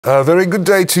A very good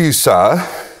day to you, sir.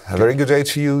 A very good day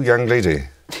to you, young lady.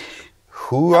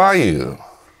 Who are you?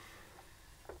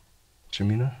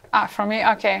 ŽEMYNA? From me?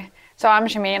 Okay. So I'm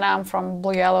ŽEMYNA, I'm from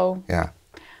Blue Yellow. Yeah.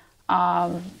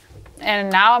 And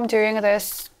now I'm doing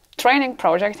this training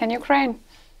project in Ukraine.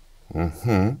 Mm-hmm.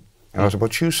 And what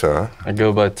about you, sir? I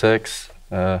go by TEX.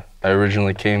 I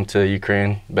originally came to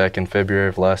Ukraine back in February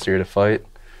of last year to fight.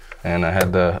 And I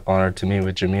had the honor to meet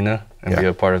with ЖЕМYNA and be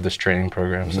a part of this training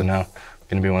program. So now I'm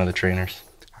going to be one of the trainers.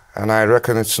 And I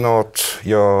reckon it's not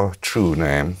your true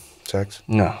name, Tex?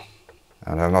 No.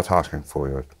 And I'm not asking for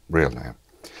your real name.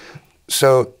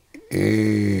 So,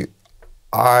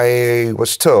 I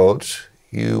was told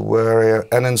you were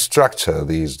an instructor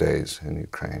these days in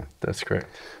Ukraine. That's correct.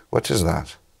 What is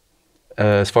that?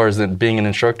 As far as being an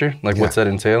instructor, like what's that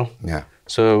entail? Yeah.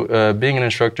 So being an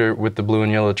instructor with the Blue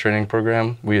and Yellow training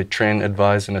program, we train,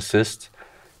 advise, and assist.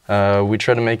 We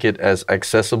try to make it as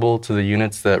accessible to the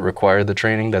units that require the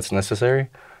training that's necessary.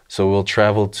 So we'll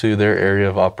travel to their area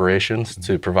of operations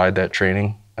to provide that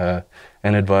training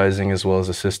and advising as well as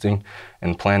assisting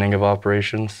and planning of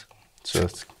operations. So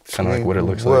it's kind of like what it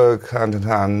looks like. Work hand in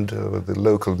hand with the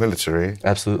local military.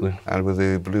 Absolutely. And with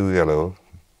the Blue-Yellow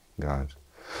guys.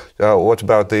 What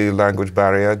about the language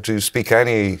barrier? Do you speak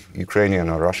any Ukrainian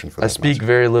or Russian for that I speak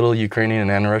very little Ukrainian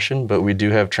and Russian, but we do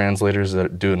have translators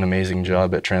that do an amazing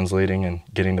job at translating and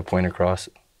getting the point across.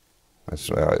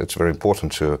 It's very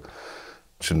important to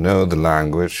know the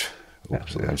language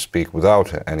and speak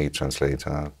without any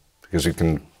translator, because you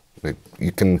can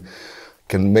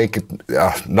make it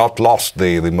not lost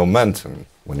the momentum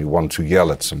when you want to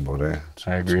yell at somebody.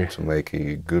 I agree. To make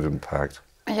a good impact.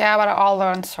 Yeah, but all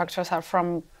the instructors are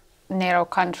from NATO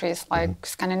countries like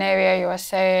Scandinavia,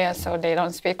 USA, so they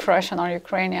don't speak Russian or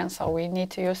Ukrainian, so we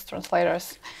need to use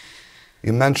translators.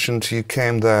 You mentioned you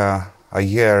came there a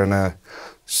year and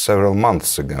several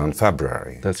months ago in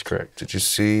February. That's correct. Did you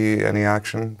see any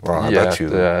action? Well, I bet you.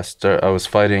 I was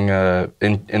fighting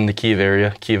in the Kyiv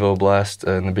area, Kyiv Oblast,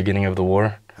 in the beginning of the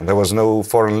war. And there was no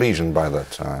Foreign Legion by that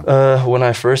time? When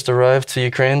I first arrived to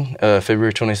Ukraine,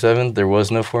 February 27th, there was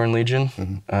no Foreign Legion.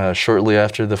 Shortly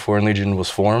after the Foreign Legion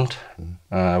was formed,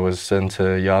 I was sent to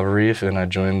Yavoriv and I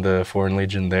joined the Foreign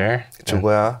Legion there. To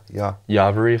where?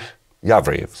 Yavoriv.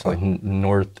 Yavoriv. It's like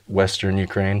northwestern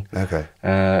Ukraine. Okay.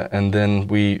 And then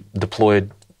we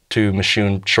deployed to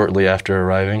Mashun shortly after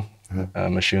arriving.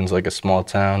 Mashun's like a small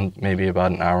town, maybe about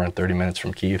an hour and 30 minutes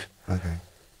from Kyiv. Okay.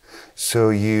 So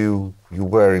you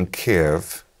were in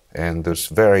Kiev in those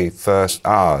very first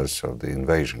hours of the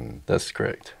invasion. That's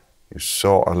correct. You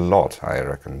saw a lot, I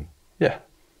reckon. Yeah.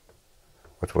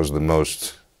 What was the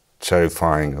most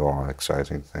terrifying or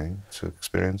exciting thing to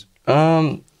experience?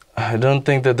 I don't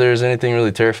think that there's anything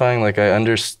really terrifying. Like, I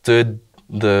understood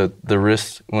the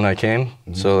risk when I came,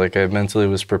 so like I mentally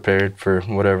was prepared for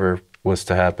whatever was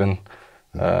to happen.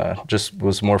 Just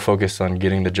was more focused on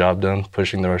getting the job done,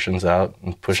 pushing the Russians out,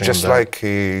 and pushing them back. Just like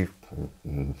a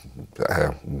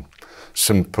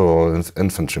simple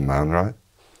infantryman, right?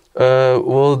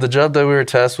 Well, the job that we were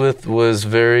tasked with was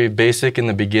very basic in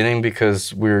the beginning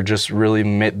because we were just really,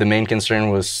 the main concern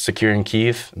was securing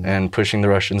Kyiv and pushing the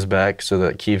Russians back so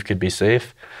that Kyiv could be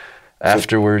safe.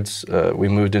 Afterwards, we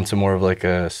moved into more of like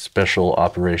a special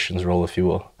operations role, if you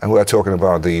will. And we're talking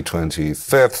about the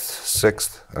 25th,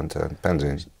 6th, and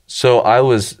pending. So I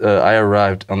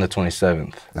arrived on the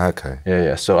 27th. Okay.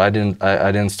 Yeah. So I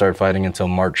didn't start fighting until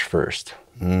March 1st.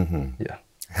 Yeah.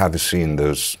 Have you seen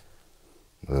those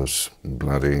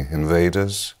bloody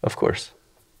invaders? Of course.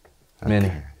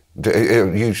 Many.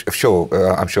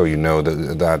 I'm sure you know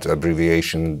that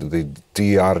abbreviation, the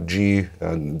DRG,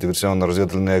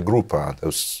 Диверсионно-разведывательная группа,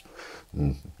 those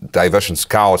diversion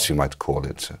scouts, you might call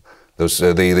it. Those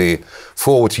the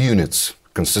forward units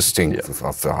consisting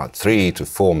of 3 to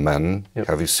 4 men.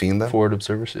 Have you seen them? Forward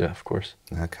observers, yeah, of course.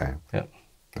 Okay. Yeah.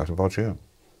 What about you?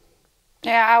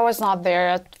 Yeah, I was not there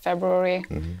at February.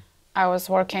 I was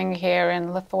working here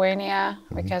in Lithuania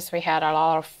because we had a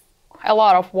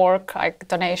lot of work, like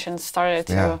donations started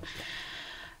to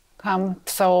come.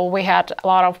 So we had a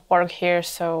lot of work here.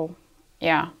 So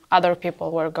yeah, other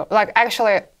people were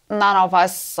actually none of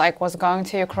us was going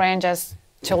to Ukraine, just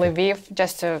to Lviv,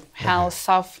 just to handle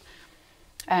stuff.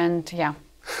 And yeah.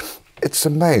 It's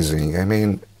amazing. I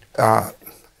mean,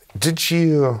 did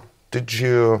you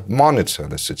monitor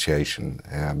the situation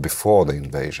before the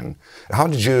invasion? How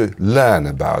did you learn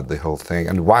about the whole thing,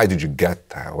 and why did you get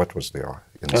there? What was the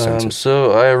incentive?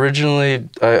 So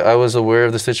I was aware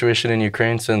of the situation in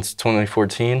Ukraine since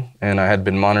 2014, and I had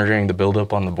been monitoring the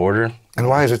buildup on the border. And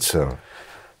why is it so?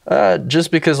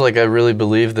 Just because I really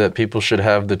believe that people should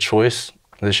have the choice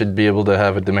They should be able to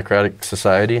have a democratic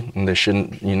society, and they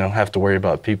shouldn't, you know, have to worry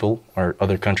about people or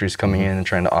other countries coming in and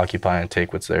trying to occupy and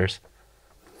take what's theirs.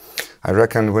 I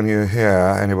reckon when you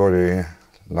hear anybody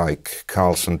like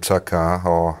Carlson Tucker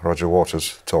or Roger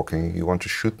Waters talking, you want to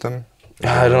shoot them?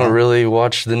 I don't really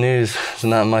watch the news. It's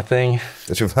not my thing.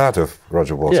 But you've heard of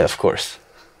Roger Waters? Yeah, of course.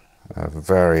 A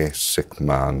very sick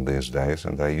man these days,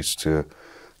 and I used to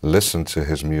listen to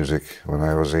his music when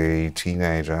I was a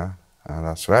teenager, and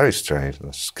that's very strange,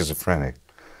 that's schizophrenic,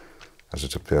 as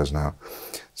it appears now.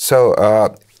 So,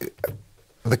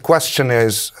 the question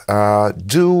is,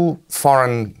 do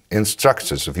foreign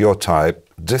instructors of your type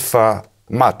differ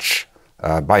much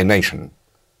by nation?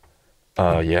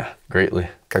 Yeah, greatly.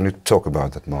 Can you talk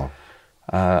about that more?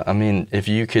 I mean, if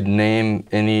you could name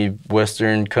any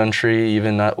Western country,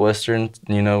 even not Western,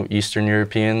 you know, Eastern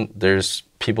European, there's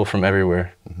people from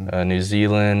everywhere. New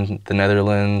Zealand, the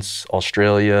Netherlands,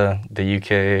 Australia, the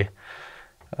UK,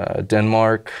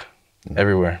 Denmark,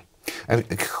 everywhere. And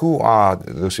who are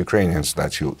those Ukrainians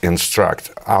that you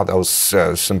instruct? Are those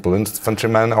simple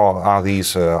infantrymen, or are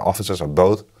these officers, or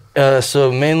both?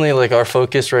 So mainly, like, our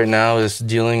focus right now is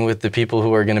dealing with the people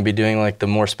who are going to be doing like the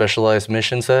more specialized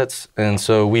mission sets. And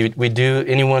so we do,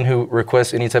 anyone who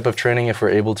requests any type of training, if we're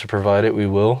able to provide it, we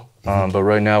will. But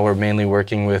right now we're mainly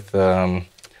working with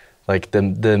like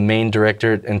the main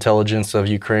directorate intelligence of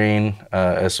Ukraine,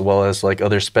 as well as like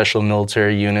other special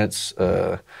military units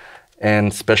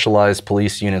and specialized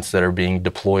police units that are being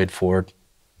deployed forward.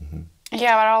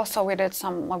 Yeah, but also we did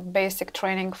some like, basic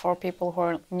training for people who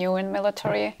are new in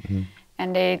military,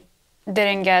 and they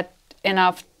didn't get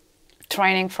enough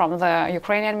training from the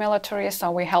Ukrainian military, so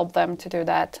we helped them to do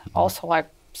that. Also, like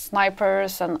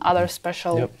snipers and other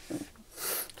special.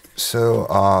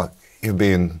 So you've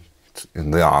been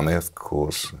in the army, of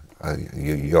course.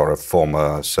 You're a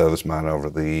former serviceman over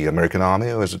the American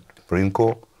Army, or is it Marine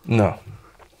Corps? No.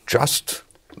 Just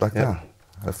like that?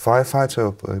 A firefighter,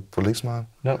 a policeman?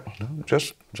 No. No,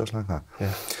 just like that.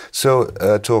 Yeah. So,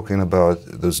 talking about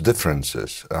those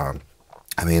differences,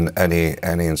 I mean,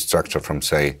 any instructor from,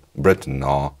 say, Britain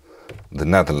or the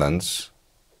Netherlands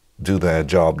do their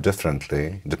job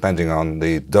differently, depending on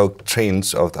the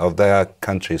doctrines of their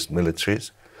country's militaries?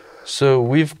 So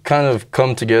we've kind of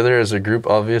come together as a group,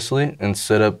 obviously, and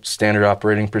set up standard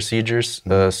operating procedures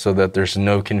so that there's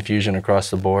no confusion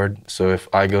across the board. So if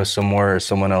I go somewhere or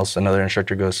someone else, another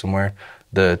instructor goes somewhere,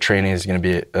 the training is going to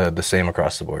be the same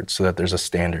across the board, so that there's a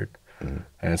standard. And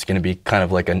it's going to be kind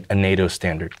of like a NATO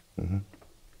standard.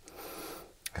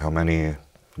 How many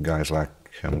guys like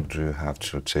him do you have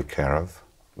to take care of,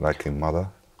 like a mother?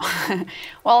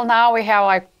 Well, now we have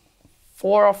like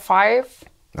 4 or 5.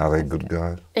 Are they good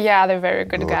guys? Yeah, they're very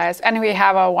good guys, and we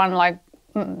have one like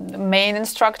main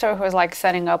instructor who is like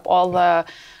setting up all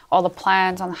the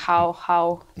plans on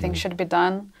how things should be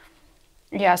done.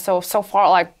 Yeah, so far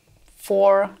like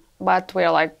 4, but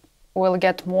we'll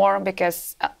get more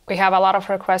because we have a lot of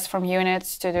requests from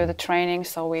units to do the training,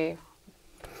 so we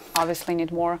obviously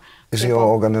need more. Is your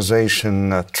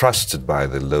organization trusted by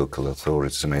the local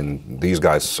authorities? I mean, these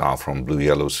guys are from Blue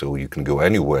Yellow, so you can go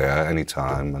anywhere,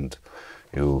 anytime, and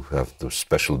you have those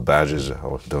special badges,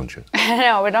 or don't you?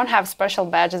 No, we don't have special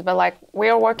badges, but like we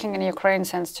are working in Ukraine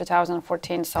since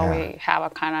 2014, so we have a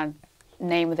kind of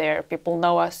name there. People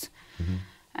know us,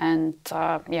 and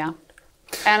yeah.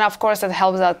 And of course, it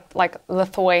helps that like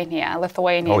Lithuania.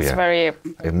 Lithuania is very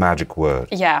a magic word.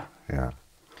 Yeah. Yeah,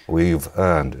 we've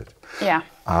earned it. Yeah.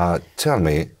 Tell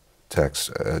me, Tex,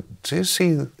 do you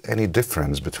see any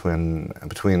difference between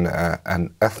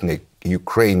an ethnic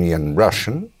Ukrainian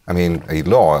Russian, I mean a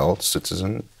loyal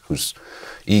citizen who's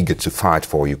eager to fight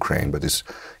for Ukraine, but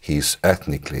he's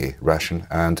ethnically Russian,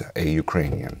 and a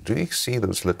Ukrainian? Do you see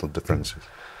those little differences?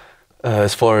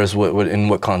 As far as in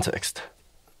what context?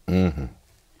 I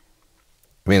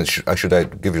mean, should I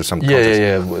give you some context?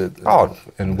 Yeah.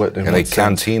 In a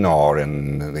canteen or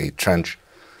in a trench?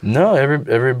 No,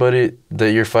 everybody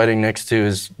that you're fighting next to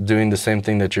is doing the same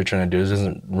thing that you're trying to do. It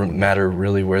doesn't matter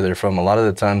really where they're from. A lot of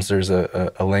the times there's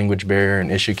a language barrier,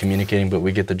 an issue communicating, but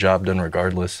we get the job done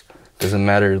regardless. Doesn't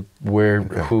matter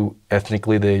who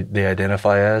ethnically they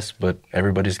identify as, but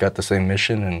everybody's got the same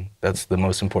mission, and that's the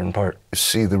most important part. You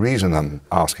see, the reason I'm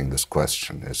asking this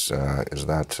question is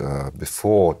that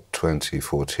before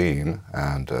 2014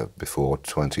 and before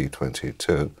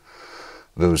 2022,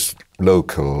 those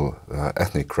local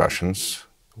ethnic Russians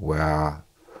were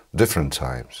different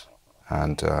types,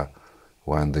 and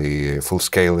when the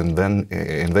full-scale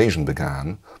invasion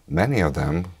began, many of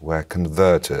them were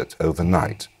converted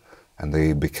overnight, and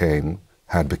they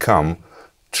had become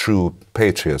true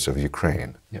patriots of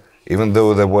Ukraine. Yep. even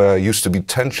though there used to be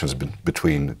tensions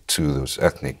between those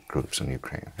ethnic groups in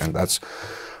Ukraine. And that's,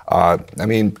 I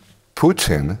mean,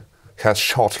 Putin has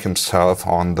shot himself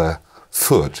on the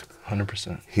foot.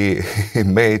 100%. He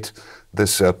made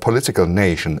this political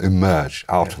nation emerge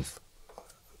out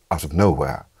of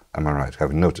nowhere. Am I right?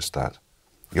 Have you noticed that?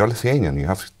 You're Lithuanian, you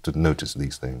have to notice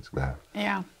these things there.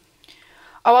 Yeah.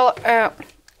 Oh, well,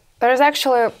 there's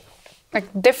actually like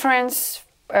difference,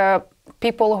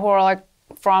 people who are like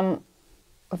from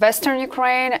Western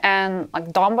Ukraine and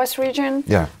like Donbas region.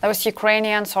 Yeah. Those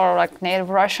Ukrainians or like native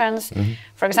Russians.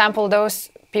 For example, those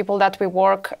people that we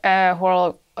work who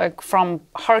are like from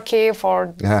Kharkiv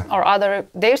or other,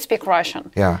 they speak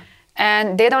Russian. Yeah.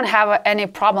 And they don't have any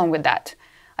problem with that.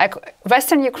 Like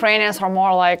Western Ukrainians are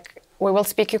more like, we will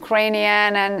speak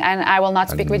Ukrainian and I will not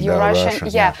speak with you Russian.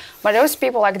 Yeah. But those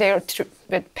people, like they're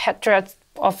patriots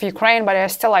of Ukraine, but they're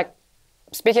still like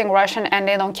speaking Russian and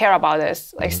they don't care about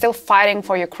this. Like still fighting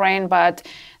for Ukraine, but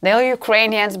they're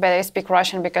Ukrainians, but they speak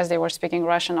Russian because they were speaking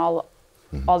Russian all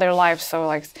their lives. So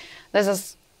like this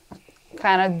is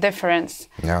kind of difference.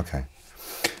 Yeah, okay.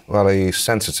 Well, a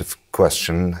sensitive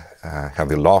question.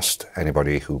 Have you lost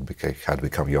anybody who had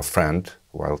become your friend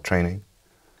while training?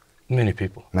 Many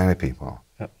people. Many people.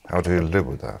 Yep. How do you live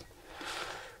with that?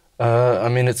 I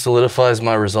mean, it solidifies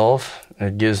my resolve.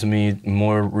 It gives me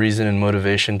more reason and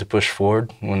motivation to push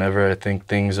forward. Whenever I think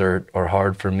things are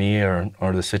hard for me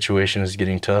or the situation is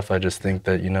getting tough, I just think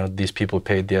that, you know, these people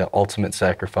paid the ultimate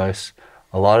sacrifice.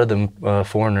 A lot of them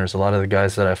foreigners, a lot of the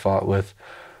guys that I fought with,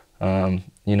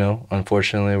 you know,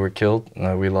 unfortunately were killed.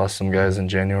 We lost some guys in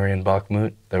January in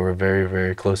Bakhmut that were very,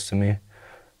 very close to me.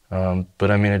 But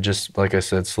I mean, it just, like I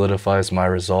said, solidifies my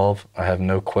resolve. I have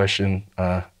no question,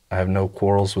 I have no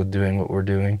quarrels with doing what we're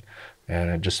doing, and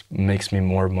it just makes me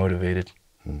more motivated.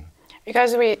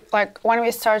 Because we, like, when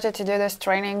we started to do this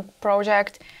training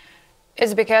project,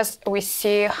 it's because we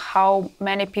see how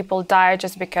many people die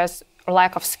just because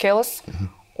lack of skills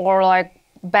or like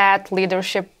bad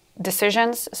leadership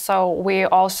decisions. So we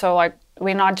also like,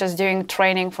 we're not just doing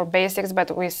training for basics,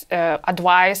 but we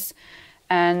advise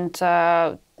and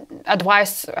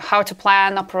advise how to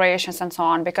plan operations and so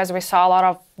on, because we saw a lot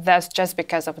of deaths just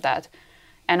because of that.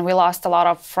 And we lost a lot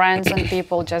of friends and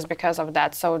people just because of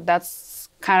that. So that's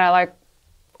kind of like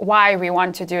why we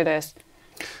want to do this.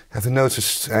 Have you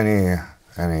noticed any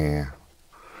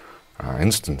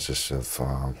instances of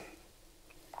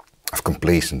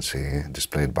complacency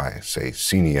displayed by, say,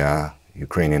 senior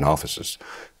Ukrainian officers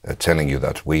telling you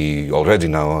that we already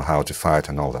know how to fight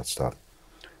and all that stuff?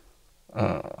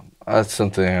 That's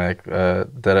something like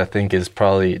that I think is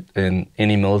probably in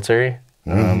any military.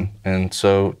 And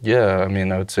so, yeah, I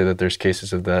mean, I would say that there's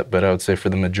cases of that, but I would say for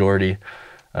the majority,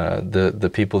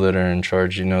 the people that are in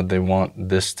charge, you know, they want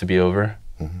this to be over,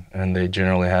 and they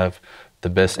generally have the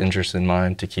best interest in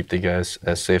mind to keep the guys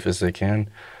as safe as they can.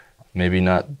 Maybe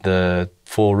not the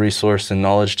full resource and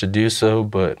knowledge to do so,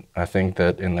 but I think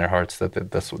that in their hearts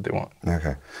that's what they want.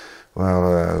 Okay.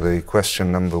 Well, the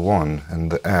question number one in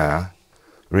the air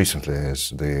recently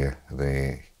is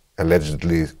the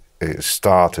allegedly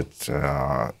started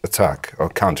attack, or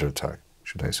counterattack,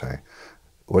 should I say.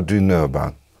 What do you know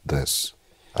about this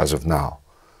as of now?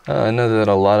 I know that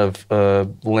a lot of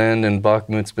land in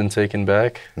Bakhmut's been taken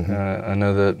back. I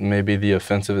know that maybe the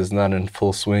offensive is not in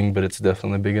full swing, but it's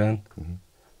definitely begun.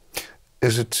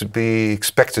 Is it to be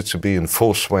expected to be in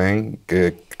full swing,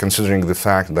 considering the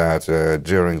fact that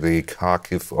during the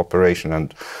Kharkiv operation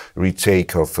and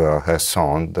retake of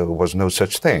Kherson, there was no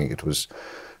such thing? It was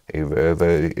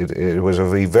it was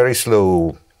of a very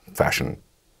slow fashion.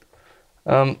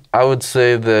 I would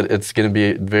say that it's going to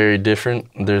be very different.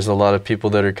 There's a lot of people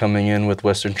that are coming in with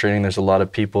Western training. There's a lot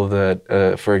of people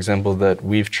that, for example, that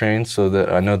we've trained, so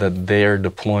that I know that they are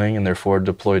deploying and they're forward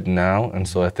deployed now. And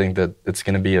so I think that it's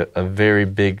going to be a very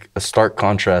big, stark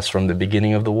contrast from the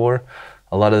beginning of the war.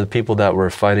 A lot of the people that were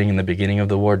fighting in the beginning of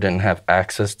the war didn't have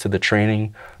access to the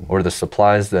training or the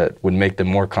supplies that would make them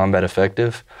more combat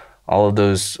effective. All of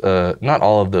those, not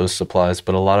all of those supplies,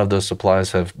 but a lot of those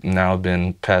supplies have now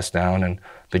been passed down, and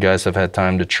the guys have had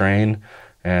time to train.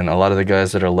 And a lot of the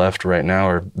guys that are left right now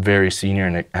are very senior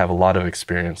and have a lot of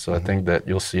experience. So I think that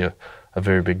you'll see a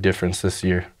very big difference this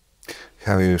year.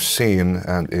 Have you seen,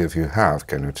 and if you have,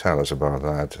 can you tell us about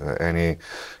that, any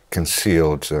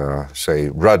concealed, say,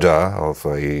 radar of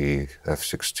a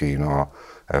F-16 or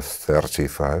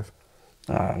F-35?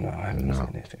 No, I haven't seen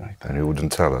anything like that. And you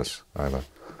wouldn't tell us either?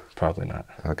 Probably not.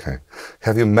 Okay.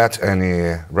 Have you met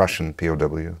any Russian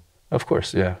POW? Of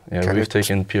course, yeah. We've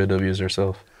taken POWs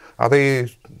ourselves. Are they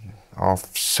of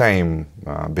same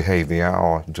behavior,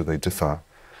 or do they differ?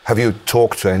 Have you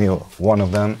talked to any one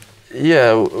of them?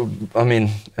 Yeah, I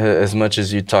mean, as much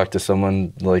as you talk to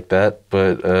someone like that,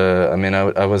 but I mean,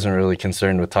 I wasn't really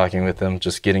concerned with talking with them,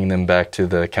 just getting them back to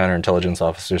the counterintelligence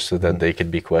officers so that they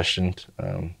could be questioned.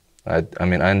 I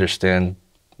mean, I understand,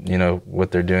 you know,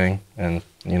 what they're doing, and,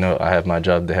 you know, I have my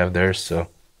job, they have theirs, so.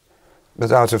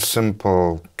 But out of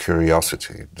simple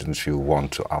curiosity, didn't you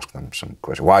want to ask them some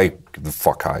question? Why the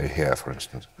fuck are you here, for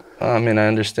instance? I mean, I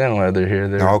understand why they're here.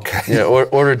 They're, okay. Yeah,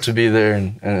 ordered to be there,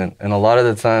 and a lot of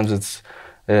the times it's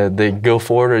they go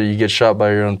for it or you get shot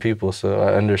by your own people. So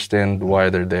I understand why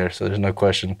they're there. So there's no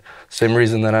question. Same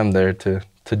reason that I'm there,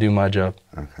 to do my job.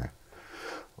 Okay.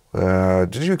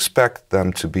 Did you expect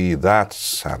them to be that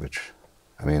savage?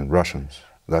 I mean, Russians,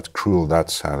 that cruel, that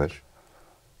savage?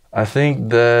 I think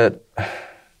that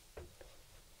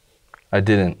I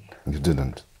didn't. You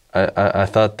didn't? I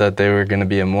thought that they were going to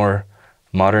be a more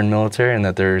modern military and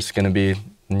that there's going to be,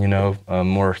 you know,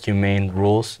 more humane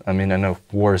rules. I mean, I know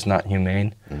war is not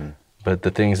humane, but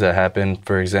the things that happened,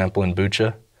 for example, in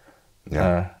Bucha,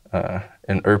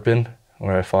 in Irpin,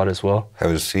 where I fought as well.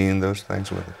 Have you seen those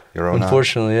things with your own eyes?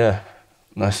 Unfortunately, yeah.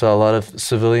 I saw a lot of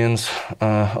civilians,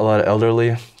 a lot of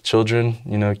elderly children,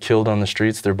 you know, killed on the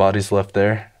streets, their bodies left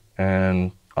there,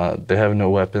 and they have no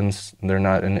weapons. They're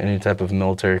not in any type of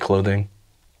military clothing.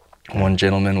 One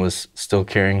gentleman was still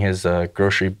carrying his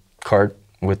grocery cart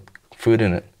with food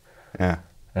in it. Yeah.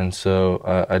 And so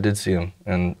I did see him.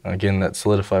 And again, that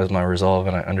solidifies my resolve,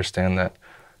 and I understand that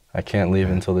I can't leave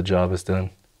until the job is done.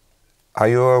 Are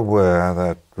you aware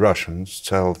that Russians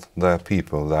tell their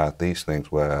people that these things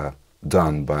were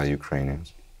done by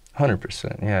Ukrainians?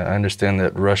 100%, yeah. I understand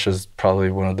that Russia's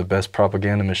probably one of the best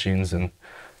propaganda machines, and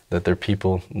that their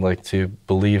people like to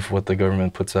believe what the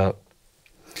government puts out.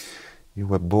 You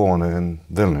were born in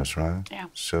Vilnius, right? Yeah.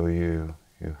 So you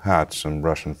had some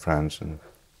Russian friends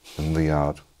in the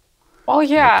yard. Well,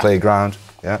 yeah. The playground,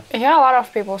 yeah? Yeah, a lot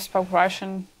of people spoke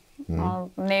Russian,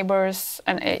 neighbors,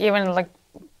 and even like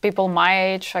people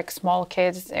my age, like small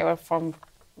kids, they were from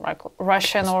like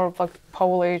Russian or like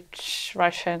Polish,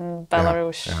 Russian,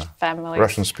 Belarus families.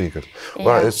 Russian speakers. Yeah.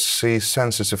 Well, it's a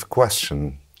sensitive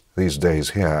question these days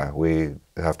here. We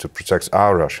have to protect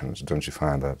our Russians, don't you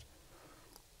find that?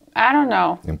 I don't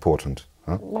know. Important,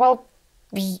 huh? Well,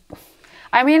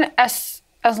 I mean, as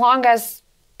long as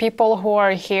people who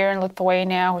are here in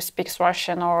Lithuania who speaks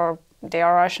Russian, or they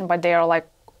are Russian, but they are like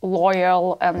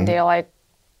loyal and they like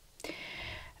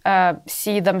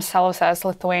see themselves as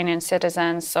Lithuanian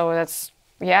citizens, so that's,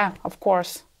 yeah, of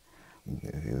course.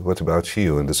 What about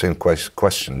you? In the same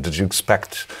question, did you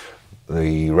expect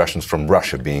the Russians from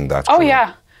Russia being that cruel? Oh,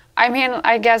 yeah. I mean,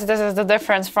 I guess this is the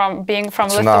difference from being from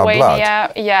It's in our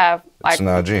Lithuania. blood. Yeah, like, It's in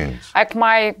our genes. Like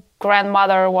my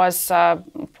grandmother was a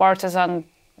partisan,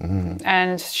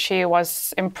 and she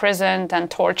was imprisoned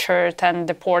and tortured and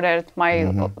deported.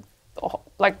 My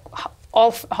like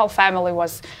whole family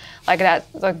was like that,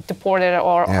 like deported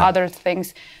or other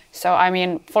things. So I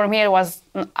mean, for me, it was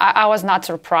I was not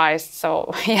surprised.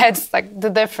 So yeah, it's like the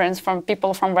difference from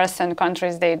people from Western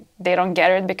countries. They don't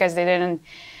get it because they didn't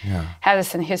have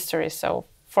this in history. So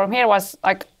for me, it was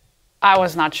like I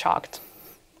was not shocked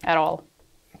at all.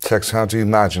 TEX, how do you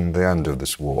imagine the end of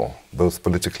this war, both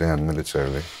politically and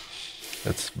militarily?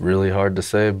 It's really hard to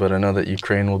say, but I know that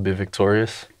Ukraine will be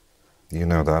victorious. You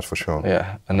know that for sure.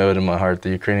 Yeah, I know it in my heart. The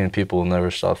Ukrainian people will never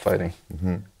stop fighting.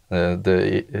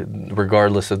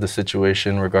 Regardless of the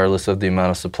situation, regardless of the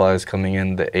amount of supplies coming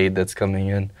in, the aid that's coming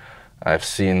in, I've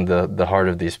seen the heart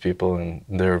of these people, and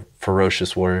they're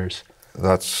ferocious warriors.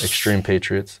 That's extreme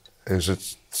patriots. Is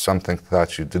it something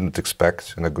that you didn't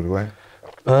expect in a good way?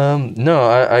 No,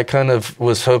 I kind of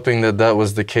was hoping that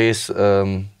was the case.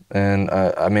 And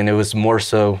I mean, it was more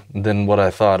so than what I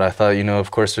thought. I thought, you know,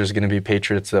 of course there's going to be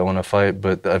patriots that want to fight,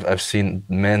 but I've seen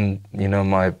men, you know,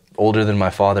 older than my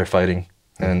father fighting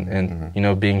and you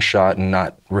know, being shot and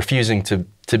not refusing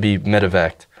to be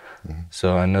medevaced.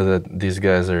 So I know that these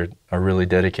guys are really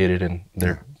dedicated, and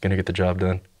they're going to get the job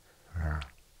done.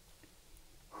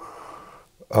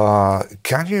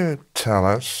 Can you tell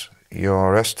us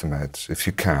your estimates, if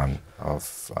you can,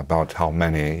 of about how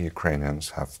many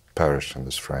Ukrainians have perished in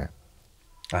this fray?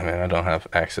 I mean, I don't have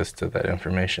access to that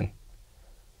information.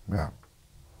 Yeah,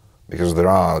 because there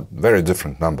are very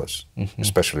different numbers,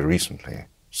 especially recently.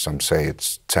 Some say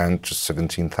it's 10 to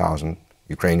 17,000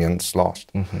 Ukrainians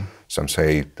lost. Some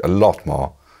say a lot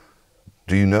more.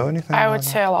 Do you know anything? I would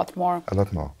say a lot more. A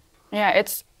lot more. Yeah,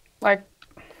 it's like,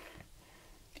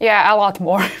 yeah, a lot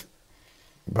more.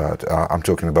 But I'm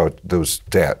talking about those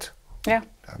dead. Yeah.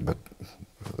 But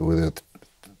with it,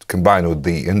 combined with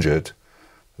the injured,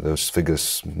 those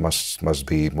figures must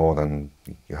be more than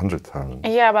 100,000.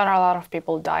 Yeah, but a lot of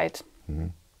people died.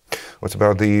 What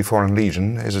about the Foreign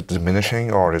Legion? Is it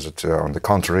diminishing, or is it, on the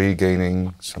contrary,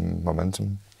 gaining some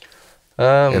momentum?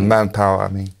 In manpower, I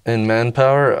mean. In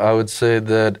manpower, I would say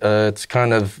that it's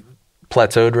kind of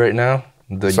plateaued right now.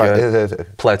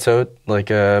 Plateaued. Like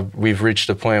we've reached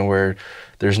a point where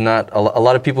there's not a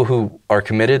lot of people who are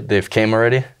committed. They've came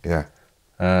already. Yeah.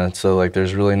 So like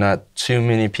there's really not too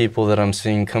many people that I'm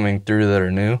seeing coming through that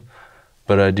are new.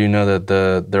 But I do know that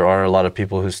there are a lot of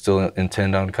people who still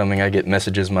intend on coming. I get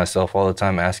messages myself all the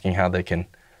time asking how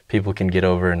people can get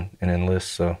over and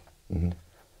enlist. So.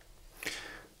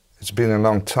 It's been a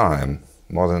long time,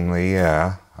 more than a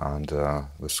year, and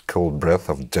this cold breath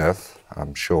of death.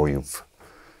 I'm sure you've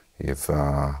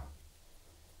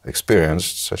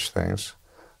experienced such things.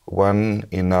 When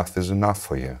enough is enough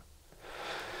for you?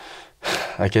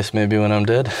 I guess maybe when I'm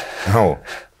dead. No,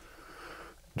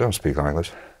 don't speak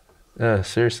English. Yeah,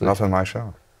 seriously. Not on my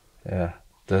show. Yeah,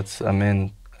 that's. I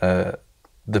mean,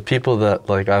 the people that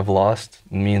like I've lost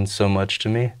mean so much to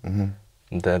me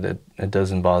that it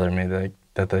doesn't bother me that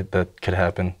could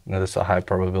happen. That it's a high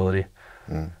probability.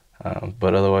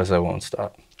 But otherwise, I won't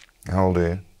stop. How old are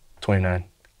you? 29.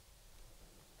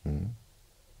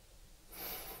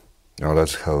 Now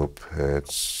let's hope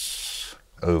it's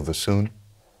over soon.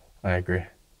 I agree.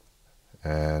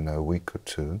 In a week or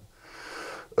two.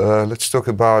 Let's talk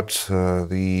about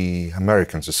the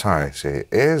American society.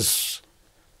 Is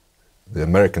the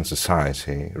American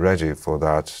society ready for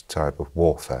that type of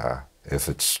warfare if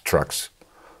it strikes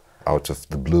out of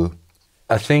the blue?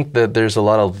 I think that there's a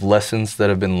lot of lessons that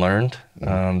have been learned.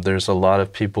 There's a lot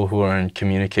of people who are in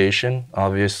communication,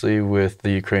 obviously, with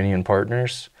the Ukrainian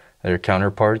partners, their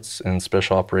counterparts in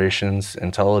special operations,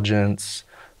 intelligence,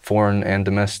 foreign and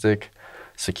domestic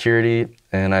security.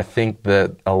 And I think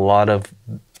that a lot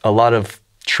of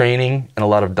training and a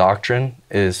lot of doctrine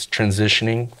is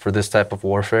transitioning for this type of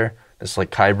warfare. It's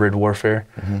like hybrid warfare.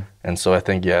 And so I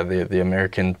think, yeah, the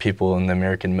American people and the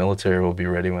American military will be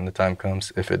ready when the time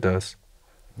comes, if it does.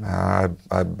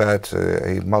 I bet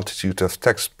a multitude of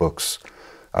textbooks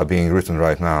are being written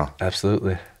right now.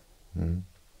 Absolutely.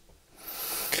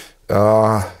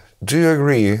 Do you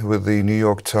agree with the New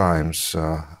York Times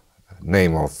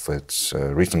name of its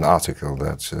recent article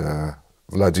that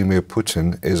Vladimir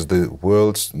Putin is the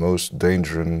world's most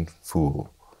dangerous fool?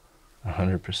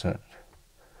 100%.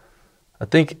 I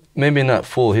think maybe not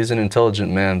fool, he's an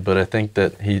intelligent man, but I think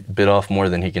that he bit off more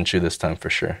than he can chew this time for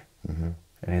sure. And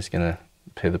he's going to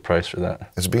pay the price for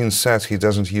that. It's been said he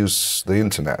doesn't use the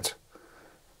internet.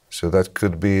 So that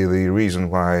could be the reason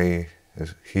why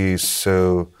he's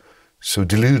so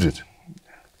deluded.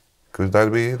 Could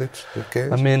that be the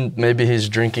case? I mean, maybe he's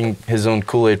drinking his own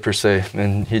Kool-Aid per se,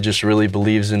 and he just really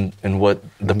believes in what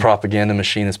the propaganda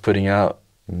machine is putting out.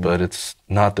 But it's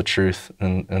not the truth,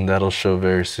 and that'll show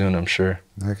very soon, I'm sure.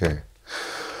 Okay.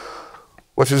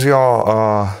 What is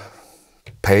your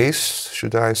pace,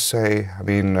 should I say? I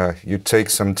mean, you take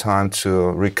some time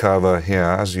to recover here,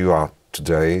 as you are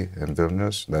today in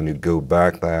Vilnius, then you go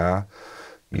back there,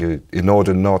 in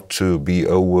order not to be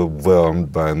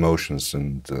overwhelmed by emotions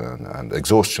and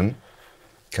exhaustion.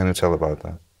 Can you tell about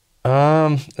that?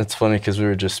 It's funny because we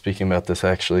were just speaking about this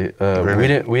actually.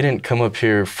 Really? We didn't come up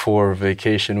here for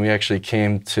vacation. We actually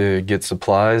came to get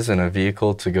supplies and a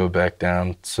vehicle to go back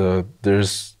down. So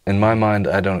there's, in my mind,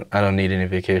 I don't need any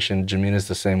vacation. Žemyna's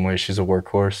the same way. She's a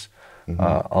workhorse.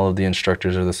 All of the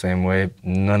instructors are the same way.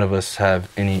 None of us have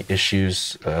any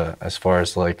issues as far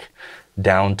as like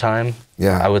downtime.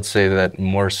 Yeah. I would say that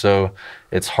more so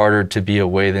it's harder to be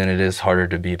away than it is harder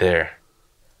to be there.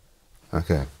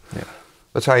 Okay. Yeah.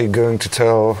 But are you going to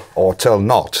tell or tell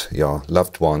not your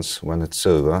loved ones when it's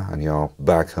over and you're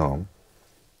back home?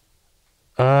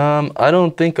 I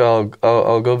don't think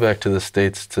I'll go back to the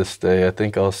States to stay. I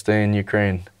think I'll stay in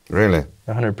Ukraine. Really?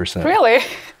 100%. Really?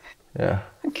 Yeah.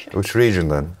 Okay. Which region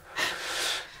then?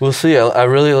 We'll see. I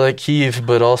really like Kyiv,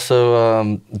 but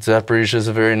also Zaporizhzhia is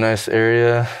a very nice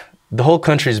area. The whole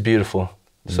country is beautiful.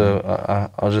 So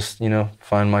I'll just,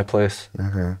 find my place.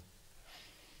 Okay.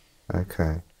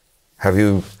 Okay. Have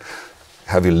you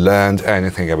learned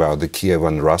anything about the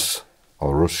Kievan Rus,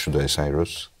 or Rus, should I say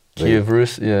Rus? Kiev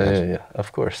Rus, yeah,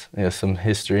 of course. Yeah, some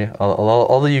history.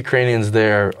 All the Ukrainians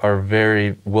there are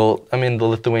very, well, I mean, the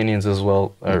Lithuanians as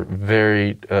well are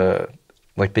very,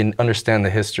 like they understand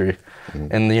the history.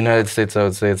 In the United States, I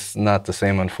would say it's not the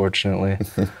same, unfortunately.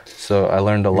 So I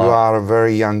learned a lot. You are a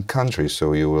very young country,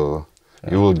 so you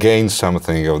will gain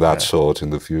something of that sort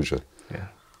in the future. Yeah.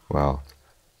 Well,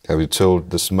 Have you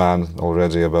told this man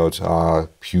already about our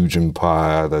huge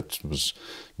empire that was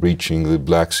reaching the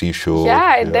Black Sea shore?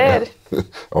 Yeah, I did.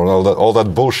 all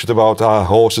that bullshit about our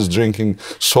horses drinking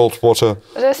salt water?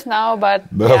 Just now,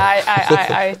 but No. yeah,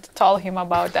 I told him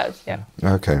about that, yeah.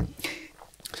 Okay.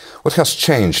 What has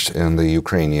changed in the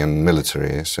Ukrainian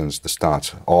military since the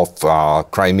start of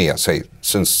Crimea, say,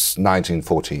 since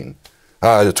 2014,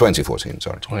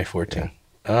 sorry. 2014.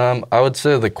 I would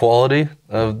say the quality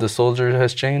of the soldier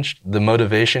has changed. The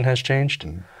motivation has changed.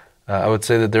 I would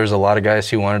say that there's a lot of guys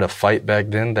who wanted to fight back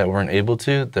then that weren't able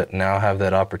to, that now have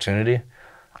that opportunity.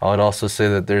 I would also say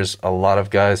that there's a lot of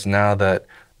guys now that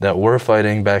were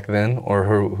fighting back then, or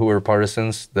who were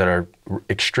partisans, that are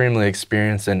extremely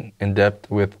experienced and in-depth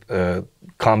with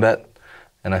combat.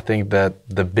 And I think that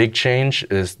the big change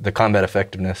is the combat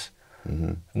effectiveness.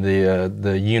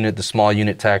 The small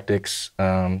unit tactics,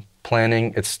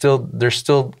 planning. They're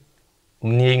still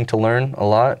needing to learn a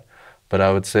lot, but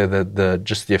I would say that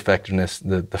just the effectiveness,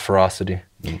 the ferocity.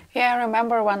 Yeah, I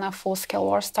remember when a full-scale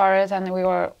war started and we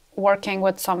were working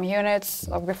with some units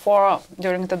before,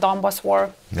 during the Donbas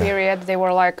war period. They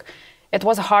were like, it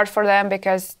was hard for them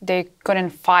because they couldn't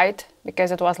fight,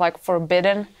 because it was like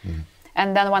forbidden.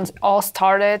 And then once all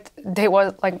started, they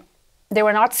were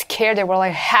not scared, they were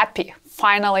like happy.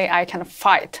 Finally, I can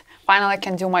fight. Finally, I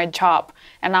can do my job.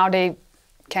 And now they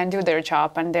can do their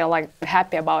job and they're like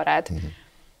happy about it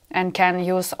and can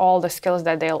use all the skills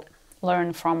that they'll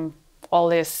learn from all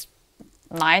these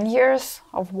 9 years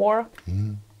of war.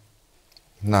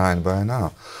 9 by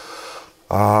now.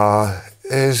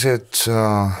 Is it,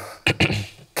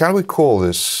 can we call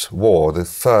this war the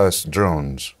first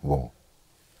drones war?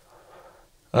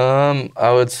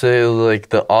 I would say like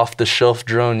the off-the-shelf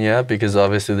drone, yeah, because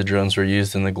obviously the drones were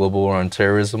used in the global war on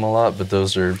terrorism a lot, but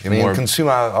those are You mean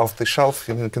consumer off-the-shelf?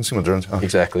 You mean consumer drones? Oh.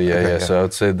 Exactly, yeah, Okay, yeah. So I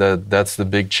would say that's the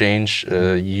big change.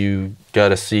 You got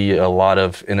to see a lot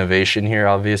of innovation here,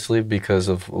 obviously, because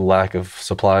of lack of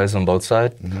supplies on both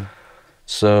sides.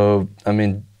 So, I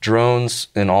mean, drones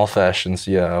in all fashions,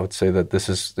 yeah, I would say that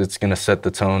it's going to set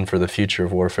the tone for the future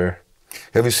of warfare.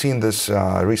 Have you seen this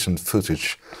recent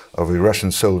footage of a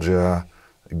Russian soldier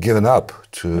given up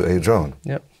to a drone?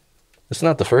 Yep. It's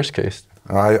not the first case.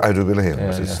 I do believe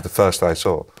it. It's the first I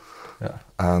saw. Yeah.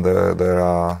 And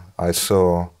I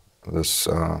saw this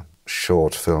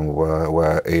short film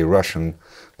where a Russian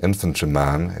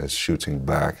infantryman is shooting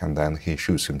back and then he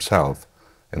shoots himself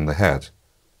in the head.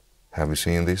 Have you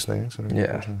seen these things?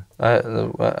 Yeah. I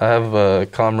have a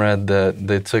comrade that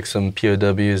they took some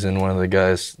POWs and one of the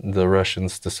guys, the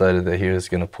Russians, decided that he was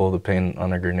going to pull the pin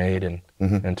on a grenade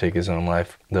and take his own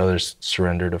life. The others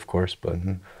surrendered, of course, but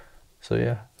so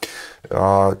yeah.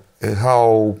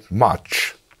 How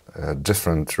much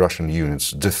different Russian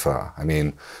units differ? I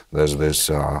mean, there's this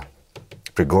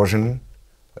Prigozhin,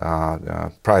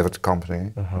 private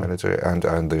company, military,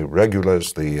 and the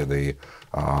regulars, the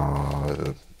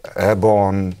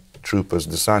airborne troopers,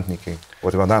 desantniki.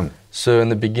 What about them? So in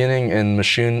the beginning, in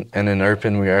Mashun and in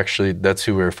Irpin, that's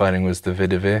who we were fighting, was the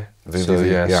VDV.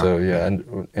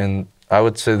 And I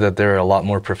would say that they're a lot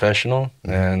more professional,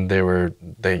 and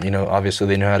obviously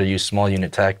they knew how to use small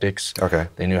unit tactics. Okay.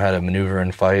 They knew how to maneuver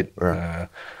and fight.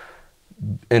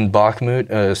 In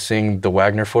Bakhmut, seeing the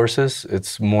Wagner forces,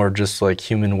 it's more just like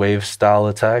human wave style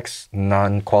attacks,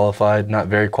 non-qualified, not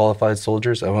very qualified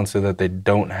soldiers. I won't say that they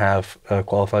don't have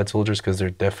qualified soldiers, because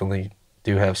they definitely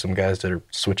do have some guys that are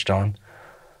switched on.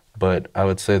 But I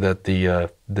would say that the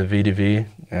VDV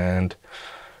and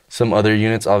some other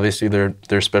units, obviously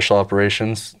they're special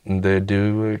operations, and they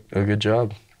do a good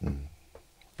job.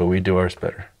 But we do ours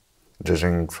better.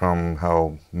 Judging from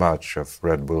how much of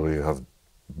Red Bull you have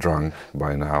drunk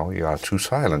by now, you are too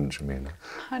silent, Żemyna.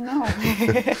 I know.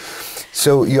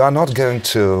 So you are not going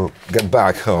to get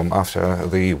back home after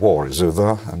the war is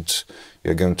over, and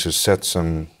you're going to set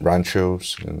some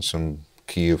ranchos in some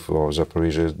Kyiv or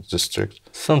Zaporizhia district?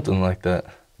 Something like that.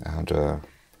 And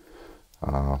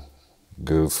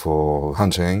go for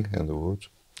hunting in the woods?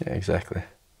 Yeah, exactly.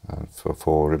 And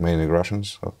for remaining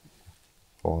Russians?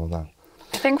 All of that.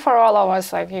 I think for all of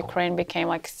us, like, Ukraine became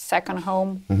like second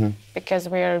home, because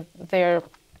we're there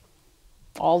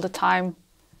all the time.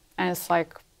 And it's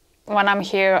like, when I'm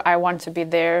here, I want to be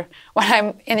there. When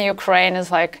I'm in Ukraine,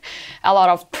 it's like a lot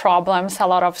of problems, a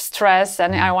lot of stress,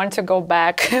 and I want to go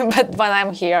back. But when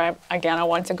I'm here, I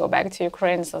want to go back to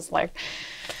Ukraine. So it's like...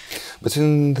 But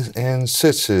in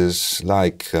cities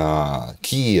like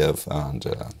Kyiv and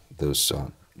those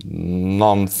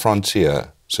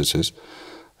non-frontier cities,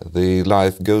 the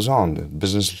life goes on,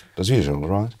 business as usual,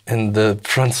 right? In the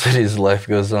front cities, life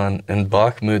goes on. In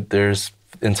Bakhmut, there's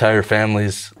entire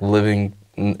families living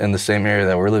in the same area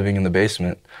that we're living in the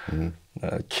basement.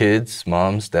 Kids,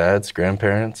 moms, dads,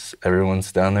 grandparents,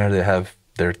 everyone's down there. They have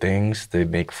their things, they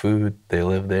make food, they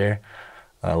live there.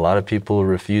 A lot of people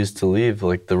refuse to leave.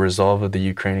 Like, the resolve of the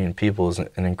Ukrainian people is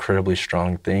an incredibly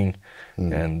strong thing.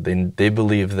 And they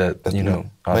believe that, But you know,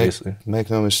 obviously. Make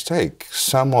no mistake,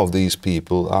 some of these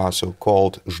people are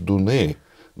so-called žduni,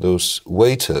 those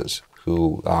waiters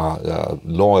who are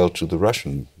loyal to the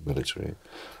Russian military.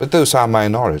 But those are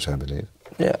minorities, I believe.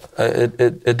 Yeah,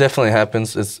 it definitely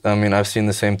happens. I mean, I've seen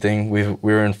the same thing. We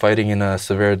were fighting in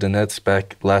Severodonetsk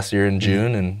back last year in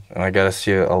June, and I got to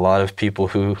see a lot of people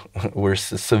who were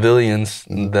civilians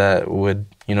that would,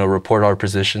 you know, report our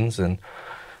positions, and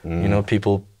you know,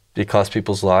 it cost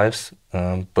people's lives.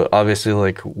 But obviously,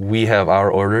 like, we have our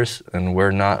orders, and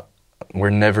we're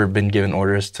never been given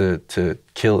orders to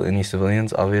kill any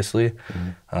civilians, obviously.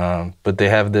 But they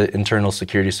have the internal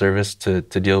security service to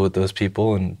deal with those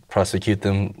people and prosecute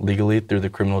them legally through the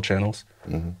criminal channels.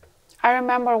 I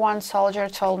remember one soldier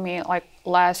told me, like,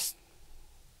 last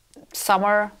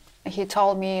summer, he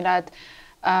told me that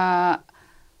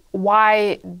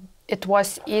why it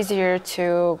was easier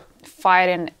to fight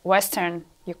in Western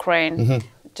Ukraine,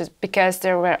 just because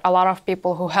there were a lot of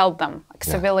people who helped them, like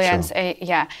civilians.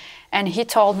 Sure. And he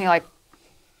told me, like,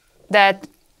 that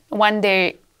when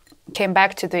they came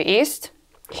back to the east,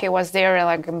 he was there,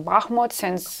 like, in Bakhmut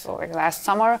since, like, last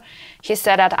summer. He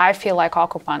said that I feel like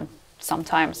occupant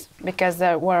sometimes, because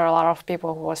there were a lot of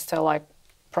people who were still, like,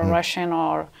 pro-Russian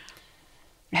or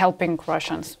helping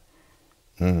Russians.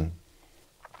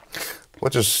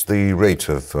 What is the rate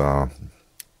of,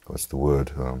 what's the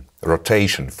word,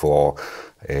 rotation for,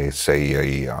 say,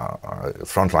 a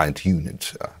frontline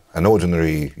unit, an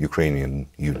ordinary Ukrainian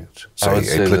unit, say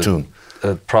a platoon?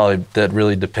 Probably, that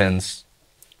really depends.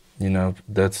 You know,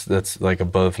 that's like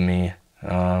above me.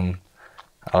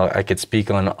 I could speak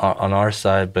on our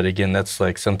side, but again, that's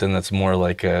like something that's more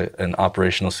like an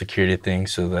operational security thing,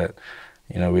 so that,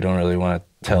 you know, we don't really want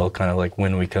to tell kind of like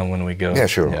when we come, when we go. Yeah,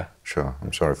 sure. Sure.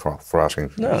 I'm sorry for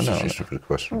asking. No. It's a stupid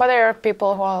question. But there are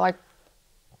people who are, like,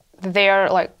 there,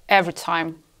 like, every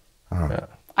time. Yeah.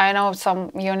 I know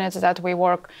some units that we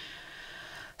work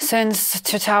since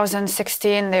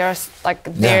 2016. They are, like,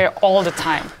 there all the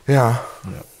time. Yeah.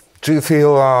 Do you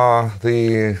feel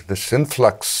this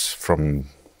influx from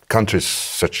countries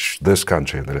such this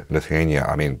country, Lithuania?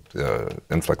 I mean,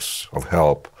 influx of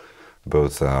help,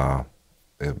 both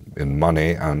in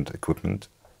money and equipment.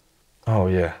 Oh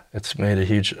yeah, it's made a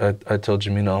huge. I tell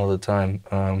ЖEMYNA all the time.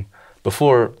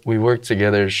 Before we worked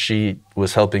together, she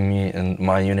was helping me in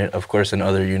my unit, of course, in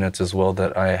other units as well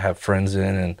that I have friends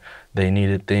in, and they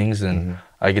needed things. And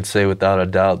I could say without a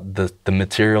doubt, the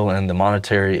material and the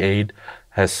monetary aid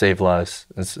has saved lives.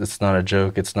 It's not a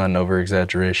joke. It's not an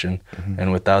over-exaggeration.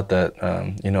 And without that,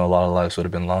 you know, a lot of lives would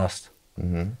have been lost.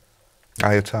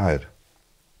 Are you tired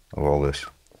of all this?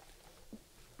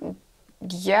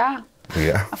 Yeah.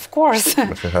 Yeah. Of course.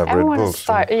 But you have Everyone Red is Bulls,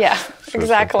 tired. Yeah, so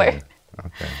exactly.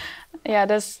 Okay. Yeah,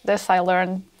 this I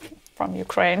learned from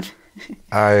Ukraine.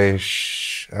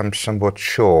 I'm somewhat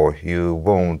sure you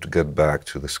won't get back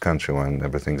to this country when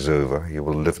everything's over. You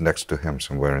will live next to him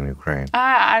somewhere in Ukraine.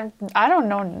 I don't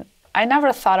know. I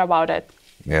never thought about it.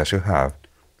 Yes, you have.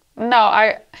 No,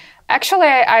 I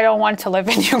don't want to live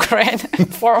in Ukraine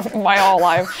for my whole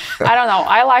life. I don't know.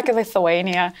 I like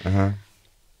Lithuania.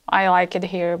 I like it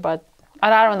here, but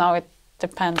I don't know. It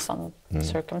depends on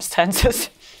circumstances.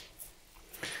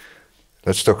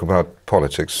 Let's talk about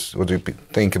politics. What do you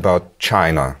think about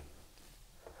China?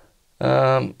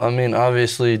 I mean,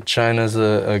 obviously, China's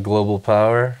a global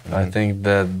power. I think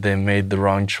that they made the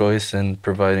wrong choice in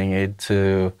providing aid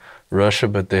to Russia,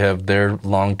 but they have their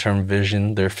long-term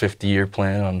vision, their 50-year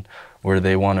plan on where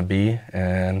they want to be.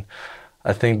 And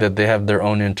I think that they have their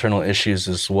own internal issues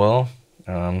as well.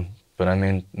 But I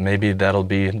mean, maybe that'll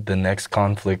be the next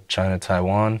conflict,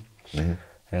 China-Taiwan.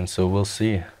 And so we'll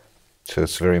see. So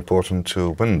it's very important to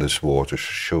win this war, to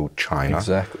show China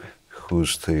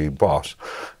who's the boss.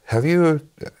 Have you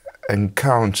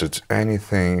encountered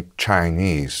anything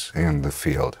Chinese in the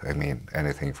field? I mean,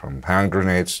 anything from hand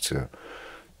grenades to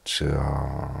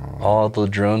all the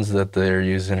drones that they're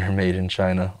using are made in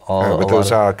China. but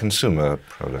those are consumer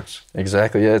products.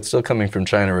 Exactly, yeah, it's still coming from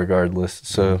China regardless.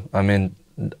 So, I mean,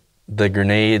 the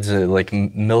grenades, like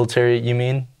military, you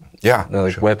mean? Yeah.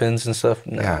 Like weapons and stuff?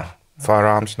 No. Yeah.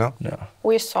 Firearms, no? No.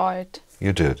 We saw it.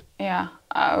 You did? Yeah.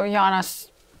 Janas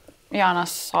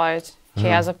saw it. He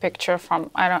has a picture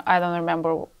from, I don't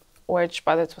remember which,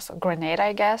 but it was a grenade,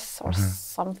 I guess, or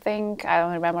something. I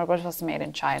don't remember, but it was made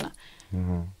in China.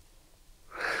 Do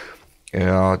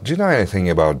you know anything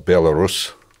about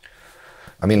Belarus?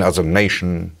 I mean, as a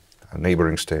nation, a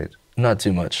neighboring state? Not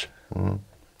too much.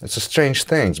 It's a strange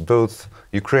thing. Both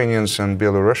Ukrainians and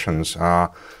Belarusians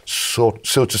are,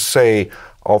 so to say,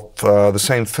 of the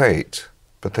same fate,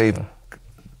 but they've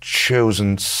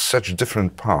chosen such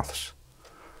different paths.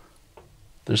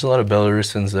 There's a lot of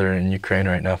Belarusians that are in Ukraine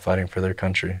right now fighting for their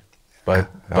country by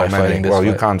fighting this Well,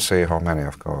 you fight. can't say how many,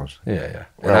 of course. Yeah.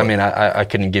 Well, And I mean, I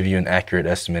couldn't give you an accurate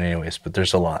estimate anyways, but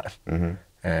there's a lot.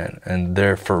 And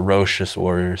they're ferocious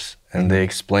warriors. And they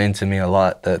explained to me a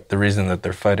lot that the reason that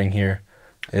they're fighting here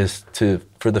is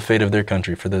for the fate of their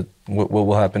country, for what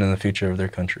will happen in the future of their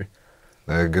country.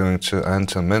 They're going to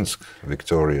enter Minsk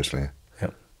victoriously.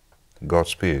 Yep.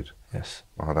 Godspeed. Yes.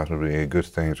 Well, that would be a good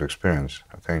thing to experience.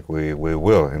 I think we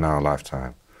will in our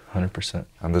lifetime. 100%.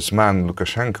 And this man,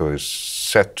 Lukashenko, is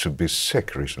said to be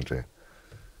sick recently.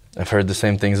 I've heard the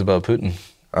same things about Putin.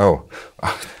 Oh,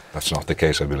 that's not the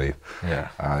case, I believe. Yeah.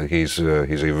 He's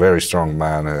a very strong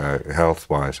man,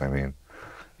 health-wise, I mean.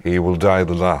 He will die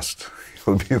the last. He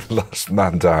will be the last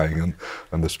man dying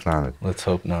on this planet. Let's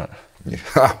hope not.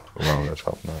 Yeah, well, let's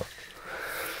hope not.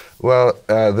 Well,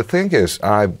 the thing is,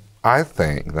 I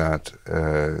think that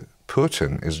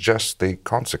Putin is just the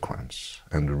consequence,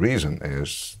 and the reason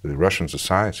is the Russian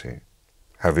society.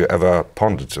 Have you ever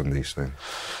pondered on these things?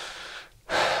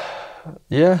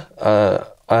 Yeah,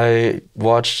 I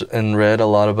watched and read a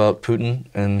lot about Putin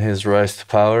and his rise to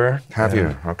power. Have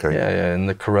you? Okay. Yeah, and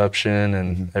the corruption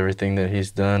and everything that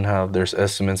he's done, how there's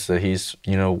estimates that he's,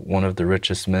 one of the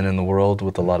richest men in the world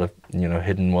with a lot of,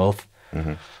 hidden wealth.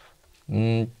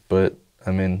 But,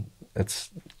 I mean,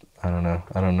 I don't know.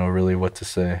 I don't know really what to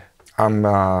say.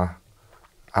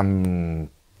 I'm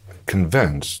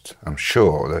convinced, I'm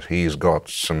sure, that he's got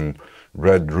some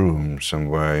red room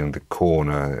somewhere in the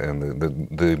corner, in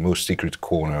the most secret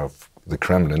corner of the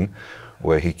Kremlin,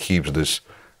 where he keeps this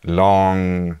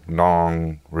long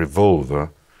revolver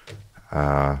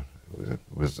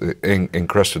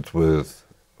encrusted with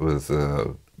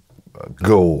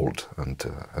gold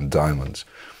and diamonds,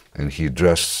 and he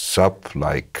dresses up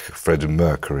like Freddie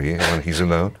Mercury when he's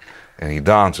alone, and he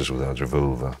dances with that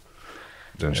revolver.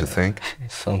 Don't you think?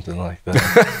 Something like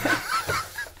that.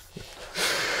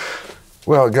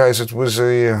 Well, guys, it was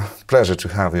a pleasure to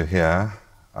have you here.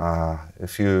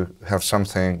 If you have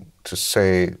something to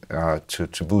say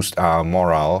to boost our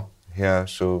morale here,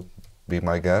 so be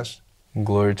my guest.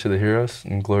 Glory to the heroes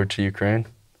and glory to Ukraine.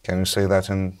 Can you say that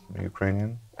in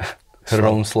Ukrainian?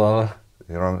 Herom slava.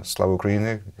 Slava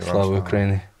Ukraini. Slava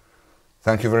Ukraini.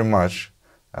 Thank you very much.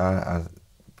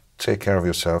 Take care of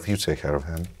yourself. You take care of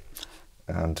him,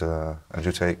 and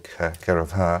you take care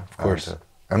of her. Of course. And,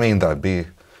 I mean that.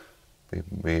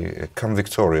 Become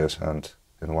victorious and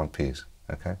in one piece.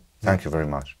 Okay. Thank you very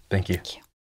much. Thank you. Thank you.